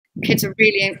kids are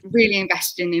really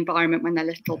invested in the environment when they're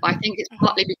little. But I think it's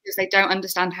partly because they don't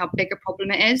understand how big a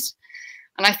problem it is.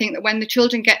 And I think that when the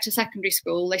children get to secondary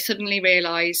school, they suddenly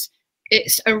realise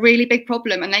it's a really big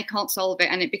problem and they can't solve it,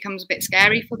 and it becomes a bit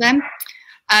scary for them.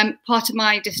 Part of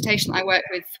my dissertation I worked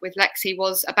with Lexi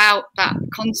was about that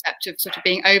concept of sort of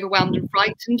being overwhelmed and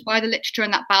frightened by the literature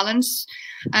and that balance.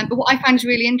 But what I find is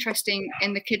really interesting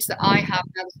in the kids that I have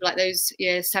now, like those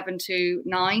years 7 to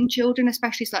 9 children,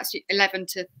 especially, so that's 11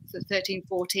 to 13,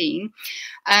 14,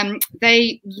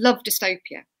 they love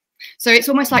dystopia. So it's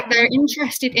almost like they're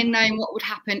interested in knowing what would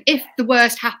happen if the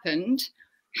worst happened,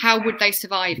 how would they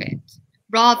survive it,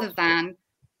 rather than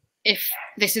if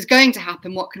this is going to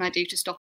happen, what can I do to stop